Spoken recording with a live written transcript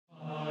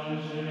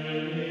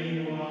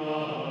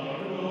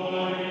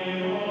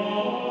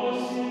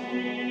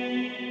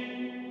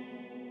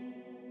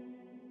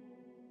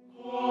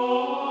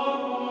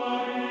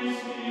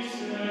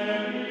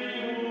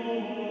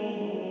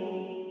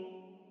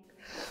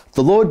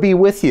The Lord be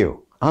with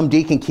you. I'm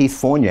Deacon Keith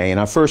Fournier, and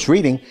our first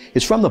reading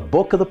is from the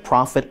book of the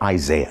prophet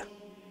Isaiah.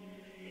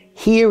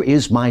 Here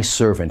is my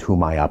servant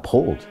whom I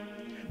uphold,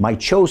 my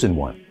chosen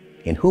one,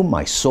 in whom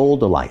my soul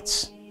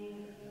delights.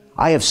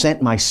 I have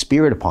sent my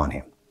spirit upon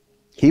him.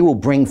 He will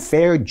bring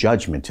fair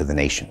judgment to the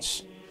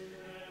nations.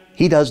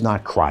 He does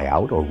not cry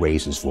out or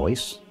raise his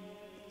voice.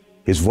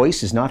 His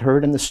voice is not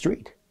heard in the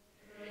street.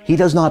 He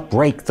does not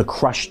break the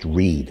crushed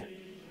reed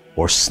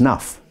or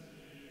snuff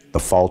the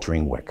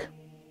faltering wick.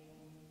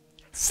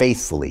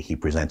 Faithfully he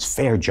presents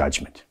fair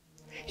judgment.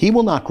 He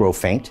will not grow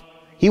faint.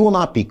 He will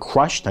not be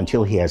crushed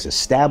until he has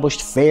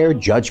established fair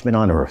judgment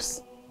on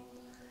earth.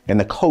 And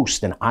the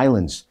coast and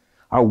islands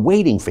are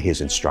waiting for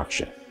his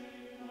instruction.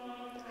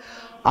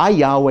 I,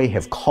 Yahweh,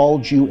 have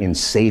called you in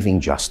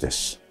saving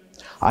justice.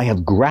 I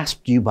have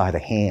grasped you by the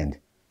hand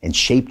and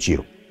shaped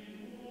you.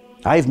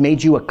 I have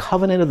made you a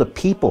covenant of the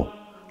people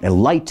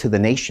and light to the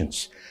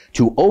nations,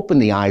 to open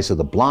the eyes of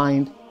the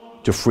blind,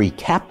 to free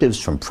captives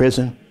from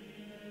prison,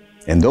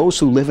 and those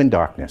who live in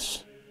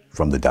darkness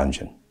from the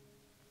dungeon.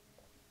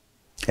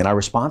 And our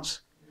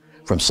response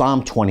from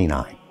Psalm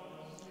 29.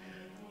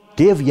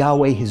 Give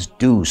Yahweh his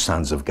due,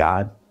 sons of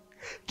God.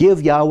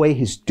 Give Yahweh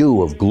his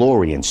due of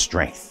glory and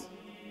strength.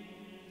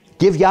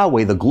 Give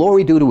Yahweh the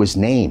glory due to his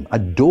name.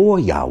 Adore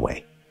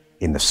Yahweh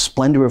in the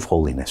splendor of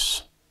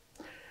holiness.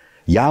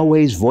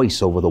 Yahweh's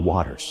voice over the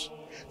waters.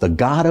 The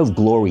God of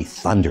glory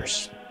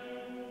thunders.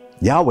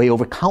 Yahweh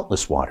over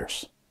countless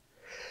waters.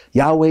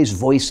 Yahweh's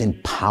voice in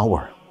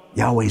power.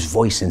 Yahweh's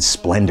voice in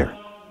splendor.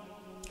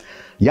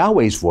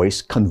 Yahweh's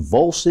voice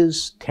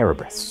convulses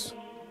terebinths,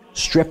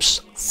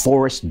 strips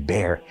forest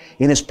bare.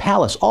 In his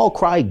palace all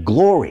cry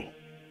glory.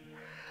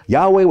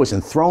 Yahweh was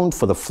enthroned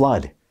for the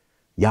flood.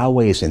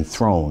 Yahweh is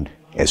enthroned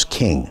as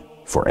king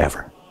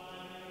forever.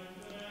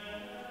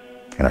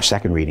 And our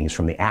second reading is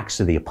from the Acts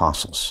of the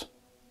Apostles.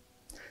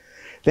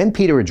 Then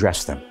Peter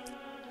addressed them.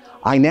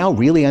 I now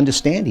really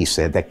understand, he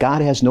said, that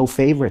God has no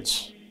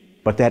favorites,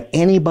 but that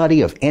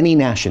anybody of any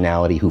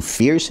nationality who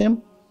fears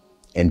him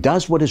and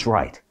does what is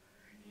right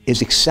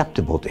is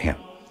acceptable to him.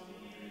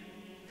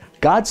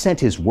 God sent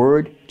his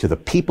word to the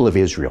people of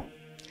Israel,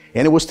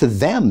 and it was to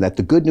them that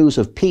the good news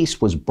of peace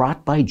was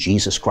brought by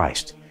Jesus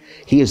Christ.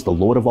 He is the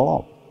Lord of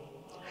all.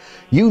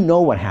 You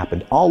know what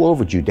happened all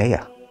over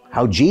Judea,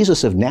 how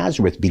Jesus of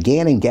Nazareth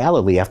began in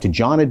Galilee after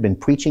John had been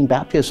preaching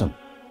baptism.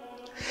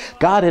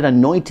 God had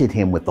anointed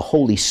him with the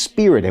Holy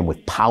Spirit and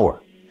with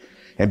power.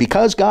 And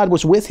because God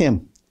was with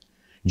him,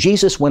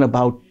 Jesus went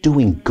about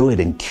doing good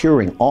and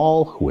curing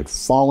all who had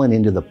fallen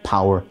into the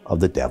power of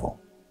the devil.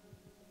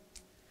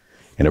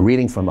 And a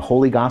reading from the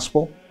Holy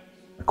Gospel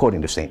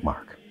according to St.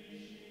 Mark.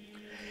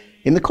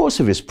 In the course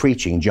of his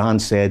preaching, John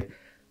said,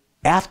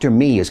 After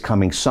me is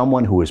coming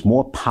someone who is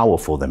more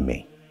powerful than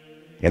me,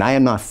 and I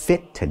am not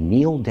fit to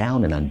kneel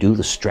down and undo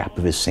the strap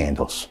of his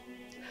sandals.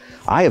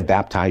 I have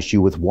baptized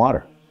you with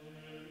water,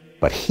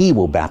 but he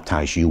will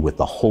baptize you with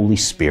the Holy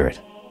Spirit.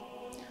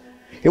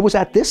 It was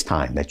at this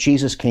time that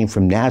Jesus came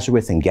from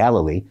Nazareth in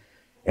Galilee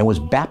and was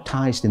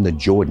baptized in the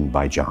Jordan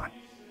by John.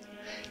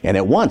 And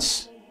at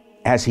once,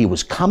 as he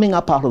was coming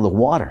up out of the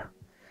water,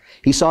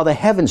 he saw the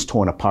heavens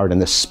torn apart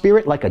and the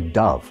Spirit like a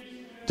dove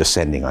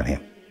descending on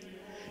him.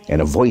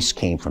 And a voice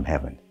came from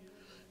heaven,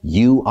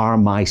 You are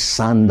my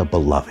Son, the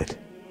Beloved.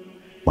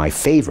 My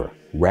favor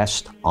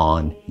rests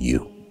on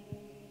you.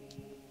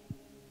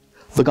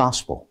 The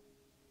Gospel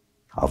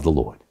of the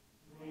Lord.